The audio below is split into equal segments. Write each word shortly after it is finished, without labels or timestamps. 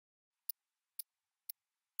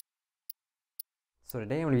So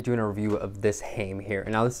today I'm going to be doing a review of this Haim here.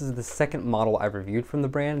 And now this is the second model I've reviewed from the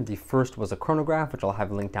brand. The first was a chronograph, which I'll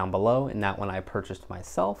have linked down below, and that one I purchased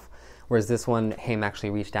myself. Whereas this one, Haim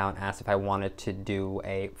actually reached out and asked if I wanted to do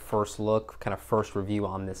a first look, kind of first review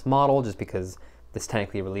on this model, just because this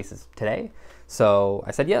technically releases today. So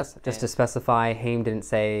I said yes. Just to specify, Haim didn't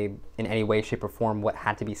say in any way, shape, or form what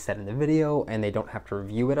had to be said in the video, and they don't have to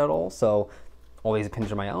review it at all. So all these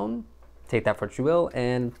opinions are my own. Take that for what you will,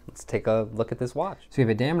 and let's take a look at this watch. So we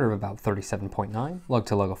have a diameter of about 37.9, lug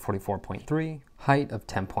to lug of 44.3, height of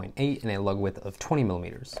 10.8, and a lug width of 20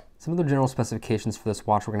 millimeters. Some of the general specifications for this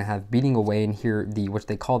watch we're going to have beating away in here what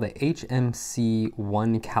they call the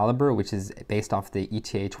HMC1 caliber, which is based off the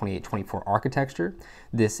ETA 2824 architecture.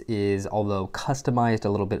 This is, although customized a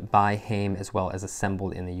little bit by Haim as well as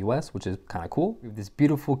assembled in the US, which is kind of cool. We have this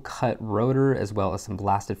beautiful cut rotor as well as some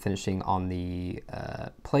blasted finishing on the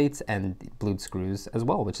plates and the blued screws as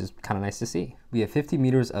well, which is kind of nice to see. We have 50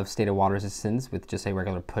 meters of stated water resistance with just a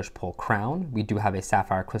regular push-pull crown. We do have a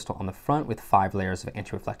sapphire crystal on the front with 5 layers of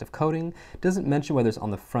anti-reflective coating. Doesn't mention whether it's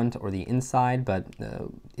on the front or the inside, but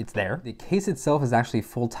it's there. The case itself is actually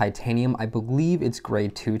full titanium. I believe it's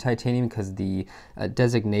grade 2 titanium because the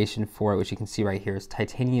designation for it, which you can see right here, is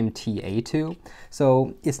titanium TA2.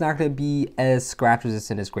 So it's not going to be as scratch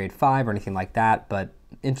resistant as grade 5 or anything like that, but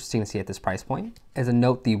interesting to see at this price point. As a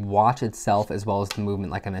note, the watch itself, as well as the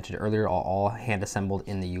movement, like I mentioned earlier, are all hand assembled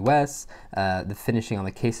in the US. The finishing on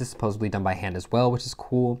the case is supposedly done by hand as well, which is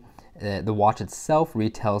cool. The watch itself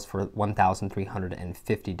retails for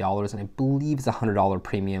 $1,350, and I believe it's a $100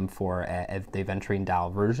 premium for the Venturine dial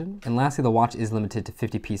version. And lastly, the watch is limited to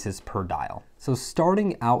 50 pieces per dial. So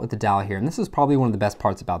starting out with the dial here, and this is probably one of the best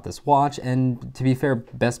parts about this watch, and to be fair,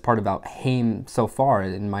 best part about Haim so far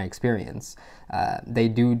in my experience. They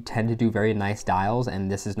do tend to do very nice dials,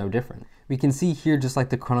 and this is no different. We can see here, just like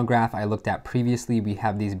the chronograph I looked at previously, we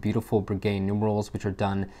have these beautiful brigade numerals, which are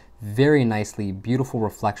done very nicely, beautiful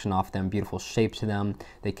reflection off them, beautiful shape to them.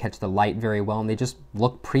 They catch the light very well, and they just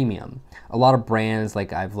look premium. A lot of brands,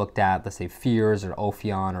 like I've looked at, let's say Fears or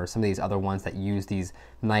Ophion or some of these other ones that use these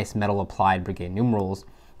nice metal applied brigade numerals,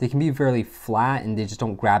 they can be very flat and they just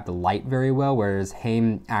don't grab the light very well, whereas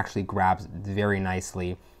Haim actually grabs very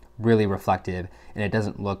nicely, really reflective, and it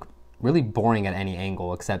doesn't look really boring at any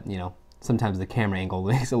angle, except, you know, sometimes the camera angle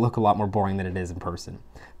makes it look a lot more boring than it is in person.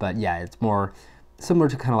 But yeah, it's more similar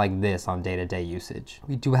to kind of like this on day-to-day usage.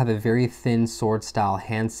 We do have a very thin sword style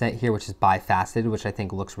handset here, which is bifaceted, which I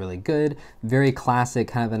think looks really good. Very classic,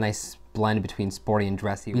 kind of a nice blend between sporty and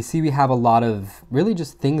dressy. We see we have a lot of really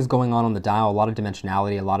just things going on the dial, a lot of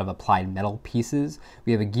dimensionality, a lot of applied metal pieces.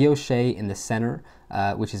 We have a guilloche in the center,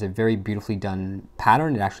 which is a very beautifully done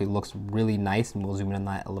pattern. It actually looks really nice, and we'll zoom in on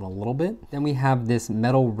that a little bit. Then we have this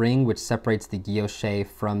metal ring which separates the guilloche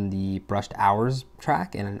from the brushed hours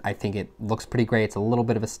track, and I think it looks pretty great. It's a little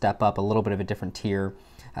bit of a step up, a little bit of a different tier.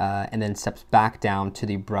 And then steps back down to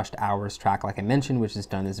the brushed hours track, like I mentioned, which is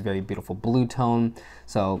done in this very beautiful blue tone.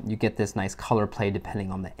 So you get this nice color play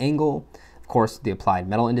depending on the angle. Of course, the applied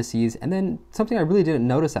metal indices. And then something I really didn't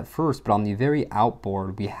notice at first, but on the very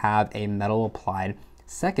outboard, we have a metal applied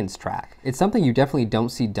seconds track. It's something you definitely don't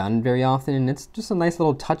see done very often, and it's just a nice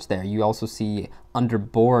little touch there. You also see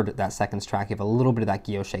underboard that seconds track, you have a little bit of that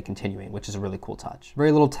guilloche continuing, which is a really cool touch.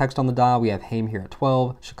 Very little text on the dial. We have Haim here at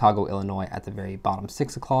 12, Chicago, Illinois at the very bottom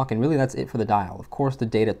 6 o'clock, and really that's it for the dial. Of course, the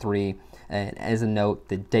date at 3, and as a note,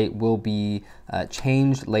 the date will be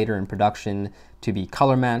changed later in production to be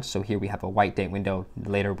color matched. So here we have a white date window,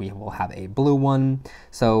 later we will have a blue one,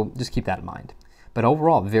 so just keep that in mind. But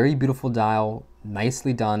overall, very beautiful dial,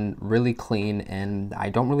 nicely done, really clean, and I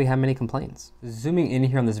don't really have many complaints. Zooming in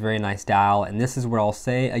here on this very nice dial, and this is where I'll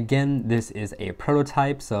say, again, this is a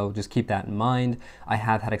prototype, so just keep that in mind. I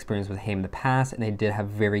have had experience with Haim in the past, and they did have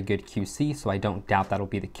very good QC, so I don't doubt that'll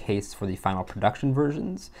be the case for the final production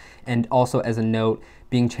versions. And also, as a note,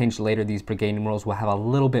 being changed later, these brigade numerals will have a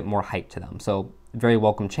little bit more height to them. So very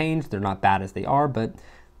welcome change. They're not bad as they are, but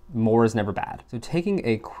more is never bad. So taking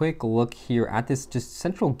a quick look here at this just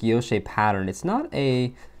central guilloche pattern, it's not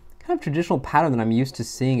a kind of traditional pattern that I'm used to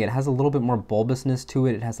seeing. It has a little bit more bulbousness to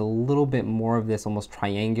it. It has a little bit more of this almost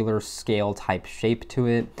triangular scale type shape to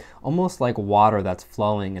it, almost like water that's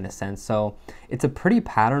flowing in a sense. So it's a pretty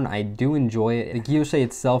pattern. I do enjoy it. The guilloche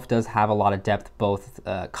itself does have a lot of depth, both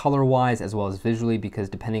color-wise as well as visually, because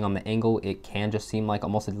depending on the angle, it can just seem like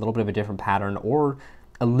almost a little bit of a different pattern, or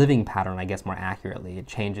a living pattern, I guess more accurately. It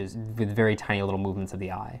changes with very tiny little movements of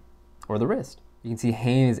the eye or the wrist. You can see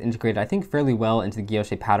Haim is integrated, I think, fairly well into the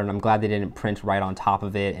guilloche pattern. I'm glad they didn't print right on top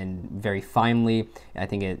of it and very finely. I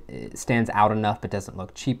think it stands out enough but doesn't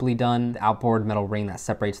look cheaply done. The outboard metal ring that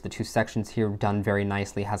separates the two sections here, done very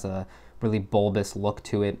nicely, has a really bulbous look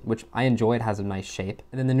to it, which I enjoy. It has a nice shape.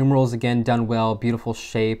 And then the numerals, again, done well, beautiful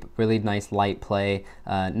shape, really nice light play.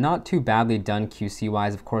 Not too badly done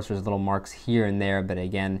QC-wise. Of course, there's little marks here and there, but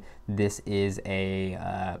again, this is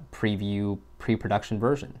a preview, pre-production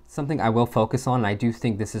version. Something I will focus on, and I do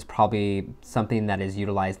think this is probably something that is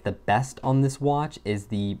utilized the best on this watch, is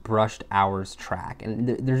the brushed hours track. And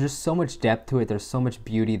there's just so much depth to it, there's so much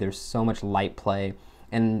beauty, there's so much light play.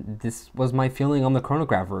 And this was my feeling on the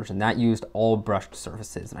chronograph version. That used all brushed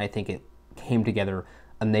surfaces, and I think it came together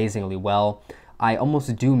amazingly well. I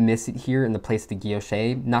almost do miss it here in the place of the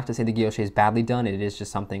guilloche. Not to say the guilloche is badly done, it is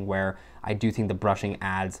just something where I do think the brushing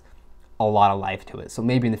adds a lot of life to it. So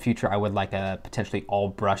maybe in the future I would like a potentially all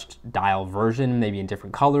brushed dial version, maybe in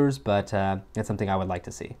different colors, but that's something I would like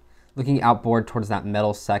to see. Looking outboard towards that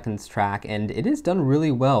metal seconds track, and it is done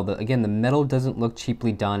really well. Again, the metal doesn't look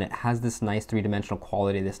cheaply done. It has this nice three-dimensional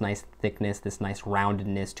quality, this nice thickness, this nice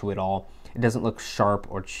roundedness to it all. It doesn't look sharp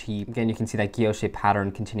or cheap. Again, you can see that guilloche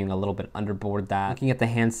pattern continuing a little bit underboard that. Looking at the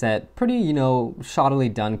handset, pretty, you know,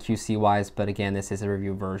 shoddily done QC-wise, but again, this is a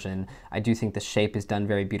review version. I do think the shape is done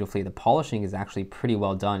very beautifully. The polishing is actually pretty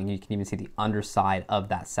well done. You can even see the underside of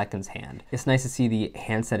that seconds hand. It's nice to see the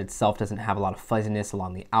handset itself doesn't have a lot of fuzziness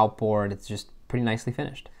along the outboard. It's just pretty nicely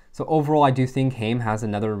finished. So overall, I do think Haim has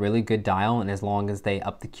another really good dial, and as long as they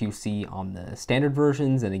up the QC on the standard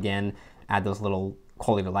versions, and again, add those little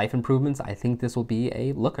quality of life improvements, I think this will be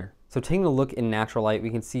a looker. So taking a look in natural light, we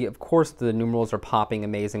can see, of course, the numerals are popping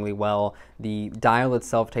amazingly well. The dial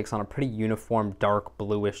itself takes on a pretty uniform dark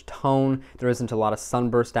bluish tone. There isn't a lot of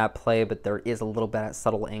sunburst at play, but there is a little bit at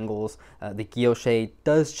subtle angles. The guilloche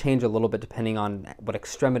does change a little bit depending on what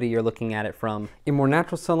extremity you're looking at it from. In more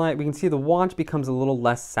natural sunlight, we can see the watch becomes a little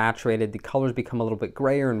less saturated. The colors become a little bit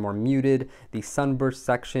grayer and more muted. The sunburst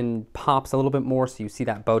section pops a little bit more, so you see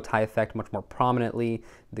that bow tie effect much more prominently.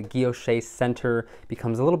 The guilloche center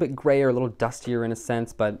becomes a little bit grayer, a little dustier in a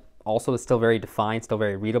sense, but also is still very defined, still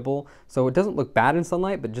very readable. So it doesn't look bad in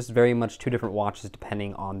sunlight, but just very much two different watches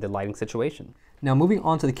depending on the lighting situation. Now moving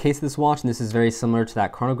on to the case of this watch, and this is very similar to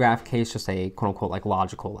that chronograph case, just a quote-unquote like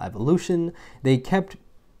logical evolution. They kept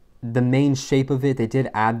the main shape of it. They did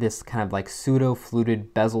add this kind of like pseudo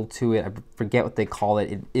fluted bezel to it. I forget what they call it.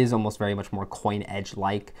 It is almost very much more coin edge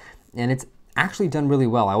like, and it's actually done really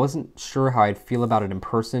well. I wasn't sure how I'd feel about it in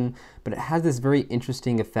person, but it has this very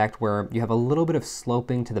interesting effect where you have a little bit of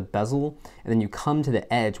sloping to the bezel, and then you come to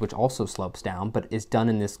the edge, which also slopes down, but is done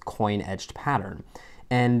in this coin edged pattern.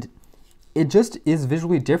 And it just is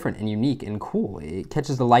visually different and unique and cool. It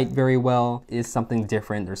catches the light very well, is something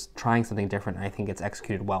different. There's trying something different, and I think it's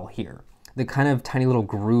executed well here. The kind of tiny little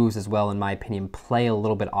grooves as well, in my opinion, play a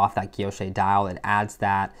little bit off that guilloche dial. It adds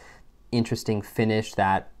that interesting finish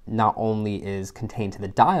that not only is contained to the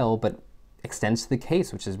dial, but extends to the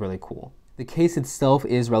case, which is really cool. The case itself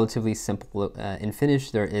is relatively simple in finish.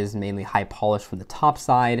 There is mainly high polish from the top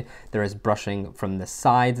side. There is brushing from the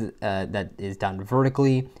sides that is done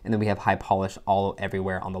vertically. And then we have high polish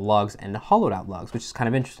everywhere on the lugs and hollowed out lugs, which is kind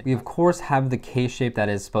of interesting. We of course have the case shape that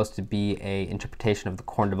is supposed to be an interpretation of the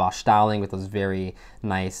Corne de Vache styling with those very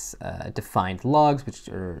nice defined lugs, which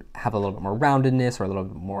have a little bit more roundedness or a little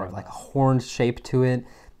bit more of like a horned shape to it.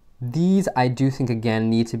 These, I do think,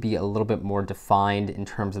 again, need to be a little bit more defined in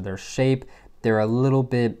terms of their shape. They're a little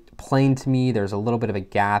bit plain to me. There's a little bit of a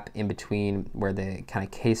gap in between where the kind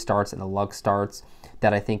of case starts and the lug starts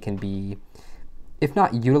that I think can be, if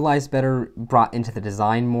not utilized better, brought into the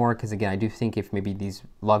design more. Because again, I do think if maybe these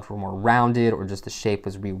lugs were more rounded or just the shape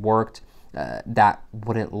was reworked, that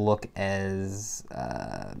wouldn't look as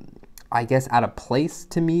I guess out of place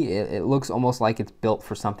to me. It looks almost like it's built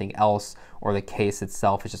for something else, or the case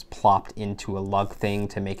itself is just plopped into a lug thing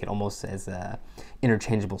to make it almost as a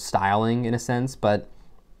interchangeable styling in a sense, but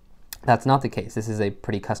that's not the case. This is a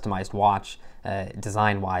pretty customized watch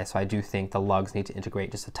design-wise, so I do think the lugs need to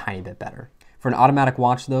integrate just a tiny bit better. For an automatic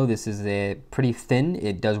watch though, this is pretty thin.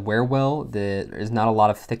 It does wear well. There is not a lot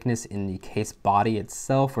of thickness in the case body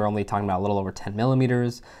itself. We're only talking about a little over 10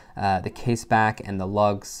 millimeters. The case back and the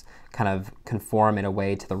lugs kind of conform in a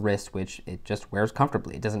way to the wrist, which it just wears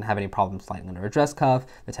comfortably. It doesn't have any problem sliding under a dress cuff.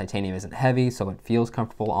 The titanium isn't heavy, so it feels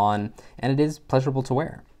comfortable on, and it is pleasurable to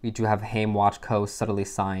wear. We do have Haim Watch Co. subtly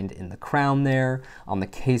signed in the crown there. On the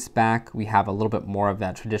case back, we have a little bit more of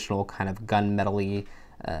that traditional kind of gunmetal-y,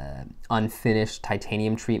 unfinished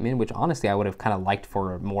titanium treatment, which honestly I would have kind of liked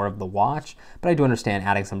for more of the watch, but I do understand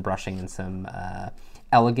adding some brushing and some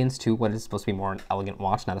elegance to what is supposed to be more an elegant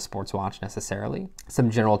watch, not a sports watch necessarily. Some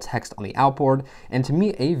general text on the outboard, and to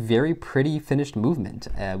me, a very pretty finished movement.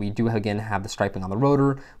 We do again have the striping on the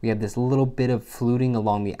rotor. We have this little bit of fluting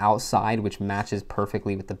along the outside, which matches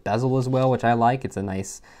perfectly with the bezel as well, which I like. It's a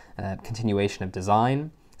nice continuation of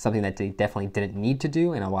design. Something that they definitely didn't need to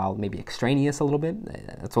do, and while maybe extraneous a little bit,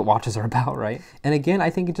 that's what watches are about, right? And again, I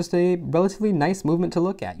think it's just a relatively nice movement to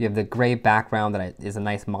look at. You have the gray background that is a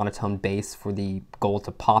nice monotone base for the gold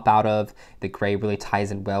to pop out of. The gray really ties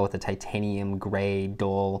in well with the titanium gray,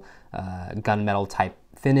 dull, gunmetal type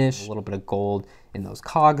finish. A little bit of gold in those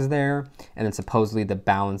cogs there, and then supposedly the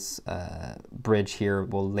balance bridge here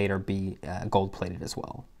will later be gold plated as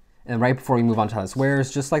well. And right before we move on to how this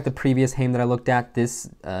wears, just like the previous Haim that I looked at, this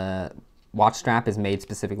watch strap is made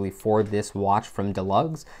specifically for this watch from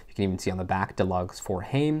Deluxe. You can even see on the back, Deluxe for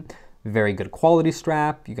Haim. Very good quality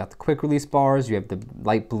strap. You got the quick release bars. You have the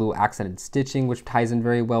light blue accented stitching, which ties in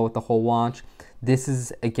very well with the whole watch. This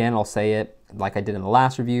is, again, I'll say it like I did in the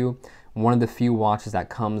last review, one of the few watches that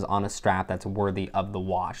comes on a strap that's worthy of the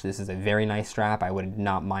watch. This is a very nice strap. I would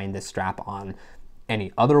not mind this strap on any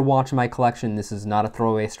other watch in my collection. This is not a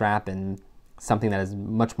throwaway strap and something that is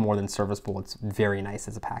much more than serviceable. It's very nice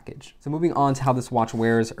as a package. So moving on to how this watch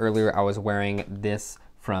wears, earlier I was wearing this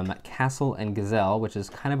from Castle and Gazelle, which is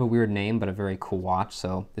kind of a weird name, but a very cool watch,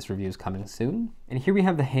 so this review is coming soon. And here we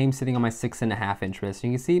have the Haim sitting on my 6.5-inch wrist.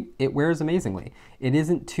 You can see it wears amazingly. It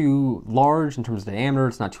isn't too large in terms of diameter,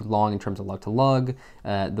 it's not too long in terms of lug to lug.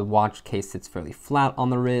 The watch case sits fairly flat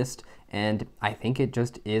on the wrist, and I think it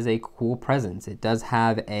just is a cool presence. It does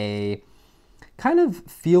have a kind of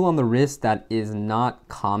feel on the wrist that is not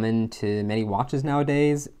common to many watches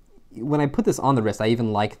nowadays. When I put this on the wrist, I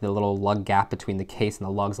even like the little lug gap between the case and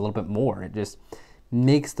the lugs a little bit more. It just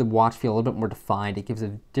makes the watch feel a little bit more defined. It gives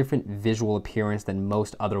a different visual appearance than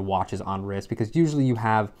most other watches on wrist, because usually you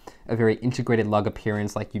have a very integrated lug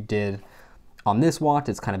appearance like you did on this watch.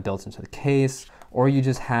 It's kind of built into the case, or you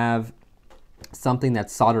just have something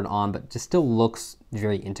that's soldered on but just still looks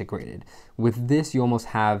very integrated. With this, you almost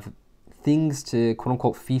have things to quote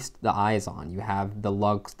unquote feast the eyes on. You have the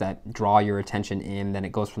lugs that draw your attention in, then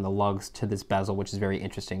it goes from the lugs to this bezel, which is very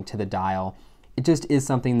interesting, to the dial. It just is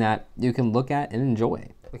something that you can look at and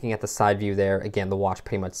enjoy. Looking at the side view there, again, the watch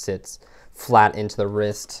pretty much sits flat into the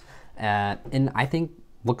wrist, and I think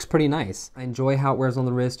looks pretty nice. I enjoy how it wears on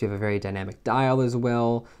the wrist. You have a very dynamic dial as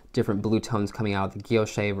well, different blue tones coming out of the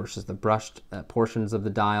guilloche versus the brushed portions of the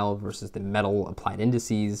dial versus the metal applied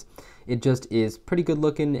indices. It just is pretty good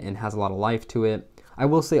looking and has a lot of life to it. I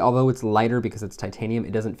will say, although it's lighter because it's titanium,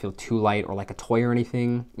 it doesn't feel too light or like a toy or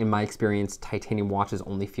anything. In my experience, titanium watches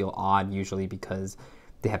only feel odd, usually because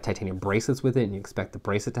they have titanium bracelets with it and you expect the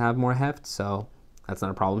bracelet to have more heft, so that's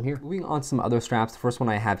not a problem here. Moving on to some other straps, the first one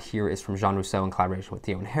I have here is from Jean Rousseau in collaboration with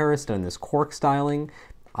Theo and Harris, done in this cork styling.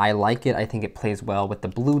 I like it. I think it plays well with the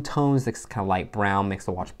blue tones. It's kind of light brown, makes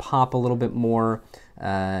the watch pop a little bit more,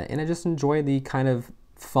 and I just enjoy the kind of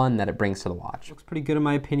fun that it brings to the watch. Looks pretty good in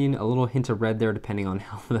my opinion. A little hint of red there depending on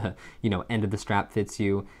how the end of the strap fits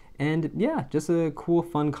you. And yeah, just a cool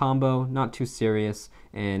fun combo, not too serious,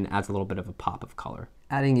 and adds a little bit of a pop of color.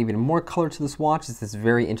 Adding even more color to this watch is this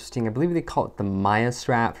very interesting, I believe they call it the Maya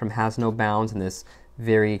strap from Has No Bounds, in this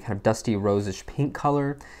very kind of dusty rosish pink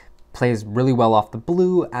color. Plays really well off the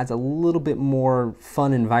blue, adds a little bit more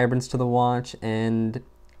fun and vibrance to the watch, and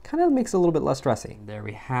kind of makes it a little bit less dressy. There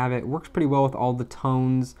we have it. Works pretty well with all the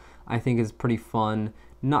tones. I think is pretty fun.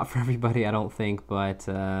 Not for everybody, I don't think, but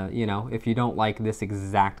if you don't like this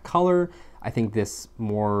exact color, I think this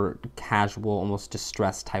more casual, almost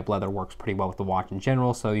distressed type leather works pretty well with the watch in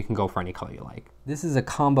general, so you can go for any color you like. This is a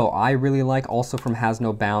combo I really like, also from Has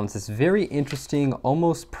No Bounds. This very interesting,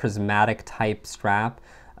 almost prismatic type strap.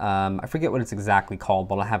 I forget what it's exactly called,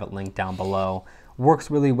 but I'll have it linked down below.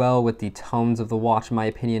 Works really well with the tones of the watch in my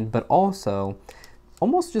opinion, but also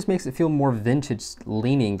almost just makes it feel more vintage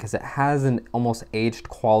leaning because it has an almost aged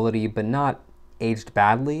quality, but not aged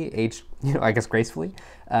badly, aged, I guess gracefully.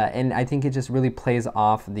 And I think it just really plays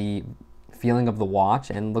off the feeling of the watch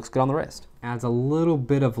and looks good on the wrist. Adds a little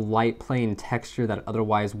bit of light plain texture that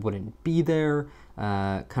otherwise wouldn't be there.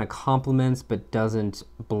 Kind of complements but doesn't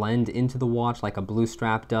blend into the watch like a blue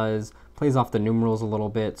strap does. Plays off the numerals a little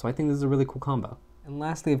bit, so I think this is a really cool combo. And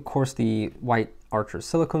lastly, of course, the white Archer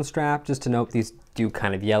silicone strap. Just to note, these do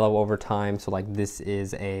kind of yellow over time, so like this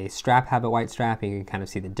is a strap habit white strap, and you can kind of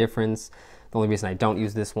see the difference. The only reason I don't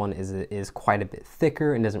use this one is it is quite a bit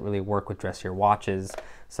thicker and doesn't really work with dressier watches,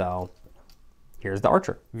 so here's the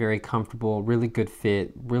Archer. Very comfortable, really good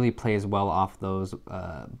fit, really plays well off those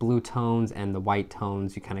blue tones and the white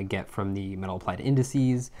tones you kind of get from the metal applied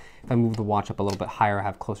indices. If I move the watch up a little bit higher, I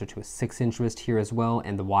have closer to a 6-inch wrist here as well,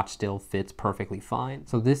 and the watch still fits perfectly fine.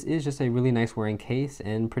 So this is just a really nice wearing case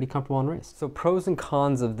and pretty comfortable on wrist. So pros and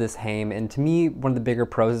cons of this Haim, and to me, one of the bigger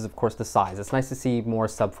pros is of course the size. It's nice to see more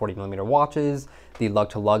sub 40mm watches. The lug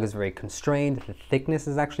to lug is very constrained. The thickness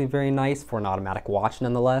is actually very nice for an automatic watch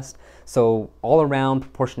nonetheless. So all around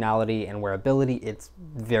proportionality and wearability, it's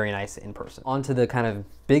very nice in person. On to the kind of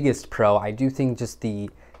biggest pro, I do think just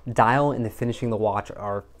the dial and the finishing of the watch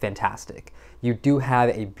are fantastic. You do have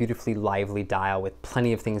a beautifully lively dial with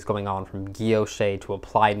plenty of things going on, from guilloche to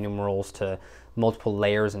applied numerals to multiple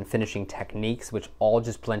layers and finishing techniques, which all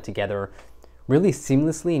just blend together really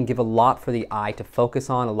seamlessly and give a lot for the eye to focus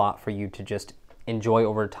on, a lot for you to just enjoy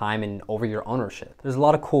over time and over your ownership. There's a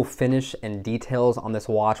lot of cool finish and details on this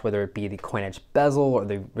watch, whether it be the coin edge bezel or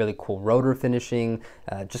the really cool rotor finishing,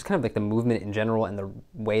 just kind of like the movement in general and the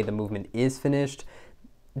way the movement is finished.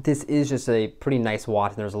 This is just a pretty nice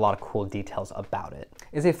watch, and there's a lot of cool details about it.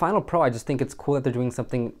 As a final pro, I just think it's cool that they're doing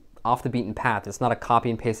something off the beaten path. It's not a copy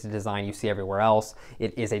and pasted design you see everywhere else.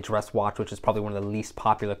 It is a dress watch, which is probably one of the least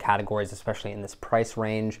popular categories, especially in this price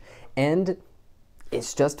range. And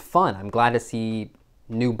it's just fun. I'm glad to see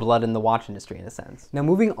new blood in the watch industry in a sense. Now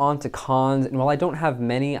moving on to cons, and while I don't have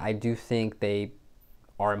many, I do think they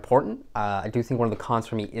are important. I do think one of the cons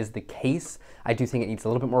for me is the case. I do think it needs a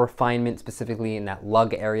little bit more refinement, specifically in that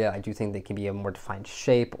lug area. I do think they can be a more defined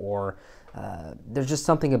shape, or there's just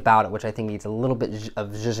something about it which I think needs a little bit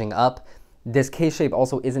of zhuzhing up. This case shape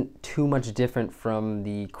also isn't too much different from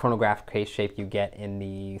the chronograph case shape you get in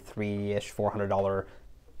the $300-ish, $400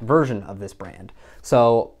 version of this brand.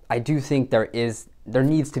 So I do think there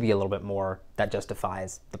needs to be a little bit more that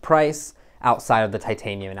justifies the price outside of the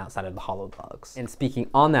titanium and outside of the hollowed lugs. And speaking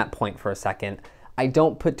on that point for a second, I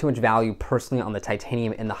don't put too much value personally on the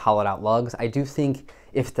titanium and the hollowed out lugs. I do think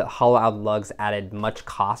if the hollowed out lugs added much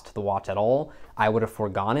cost to the watch at all, I would have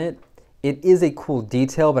foregone it. It is a cool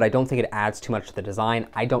detail, but I don't think it adds too much to the design.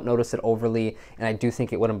 I don't notice it overly, and I do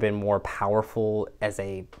think it would have been more powerful as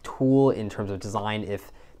a tool in terms of design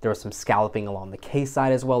if there was some scalloping along the case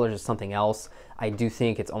side as well, or just something else. I do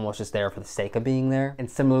think it's almost just there for the sake of being there. And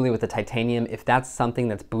similarly with the titanium, if that's something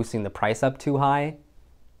that's boosting the price up too high,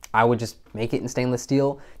 I would just make it in stainless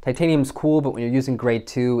steel. Titanium's cool, but when you're using grade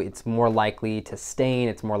 2, it's more likely to stain,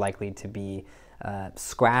 it's more likely to be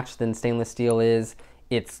scratched than stainless steel is.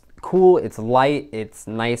 It's cool, it's light, it's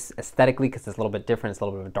nice aesthetically because it's a little bit different, it's a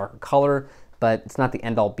little bit of a darker color, but it's not the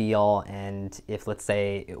end all be all. And if, let's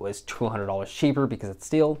say, it was $200 cheaper because it's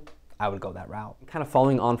steel, I would go that route. Kind of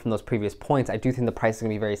following on from those previous points, I do think the price is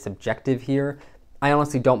gonna be very subjective here. I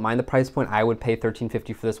honestly don't mind the price point. I would pay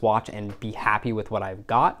 $13.50 for this watch and be happy with what I've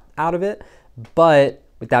got out of it. But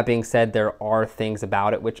with that being said, there are things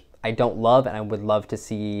about it which I don't love and I would love to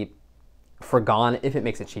see forgone if it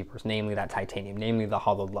makes it cheaper, namely that titanium, namely the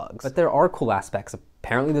hollowed lugs. But there are cool aspects.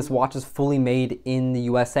 Apparently this watch is fully made in the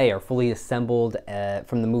USA, or fully assembled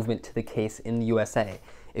from the movement to the case in the USA.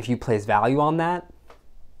 If you place value on that,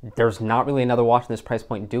 there's not really another watch in this price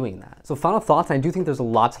point doing that. So final thoughts, I do think there's a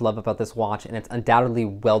lot to love about this watch, and it's undoubtedly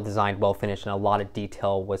well designed, well finished, and a lot of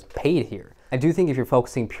detail was paid here. I do think if you're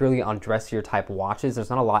focusing purely on dressier type watches, there's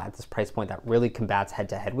not a lot at this price point that really combats head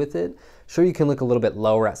to head with it. Sure, you can look a little bit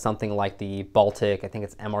lower at something like the Baltic, I think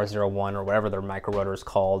it's MR01 or whatever their micro rotor is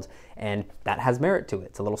called, and that has merit to it.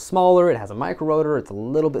 It's a little smaller, it has a micro rotor, it's a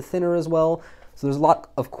little bit thinner as well. So there's a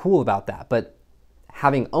lot of cool about that, but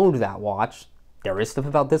having owned that watch, there is stuff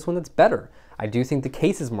about this one that's better. I do think the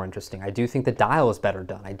case is more interesting. I do think the dial is better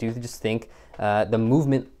done. I do just think the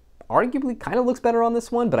movement arguably kind of looks better on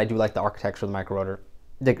this one, but I do like the architecture of the micro rotor.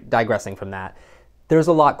 Digressing from that, there's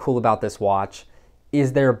a lot cool about this watch.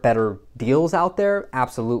 Is there better deals out there?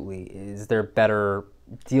 Absolutely. Is there better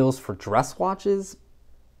deals for dress watches?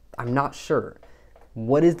 I'm not sure.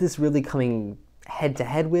 What is this really coming head to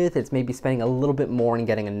head with? It's maybe spending a little bit more and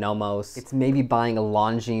getting a Nomos. It's maybe buying a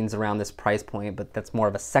Longines around this price point, but that's more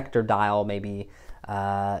of a sector dial maybe.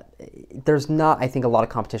 There's not, I think, a lot of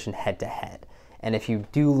competition head to head. And if you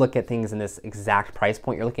do look at things in this exact price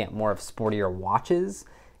point, you're looking at more of sportier watches.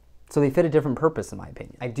 So they fit a different purpose in my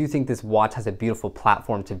opinion. I do think this watch has a beautiful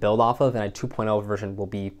platform to build off of, and a 2.0 version will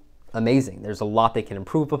be amazing. There's a lot they can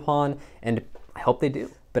improve upon, and I hope they do.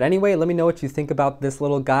 But anyway, let me know what you think about this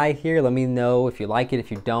little guy here. Let me know if you like it, if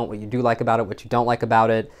you don't, what you do like about it, what you don't like about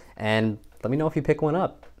it, and let me know if you pick one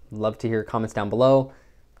up. Love to hear comments down below.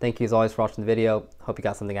 Thank you as always for watching the video. Hope you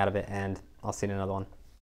got something out of it, and I'll see you in another one.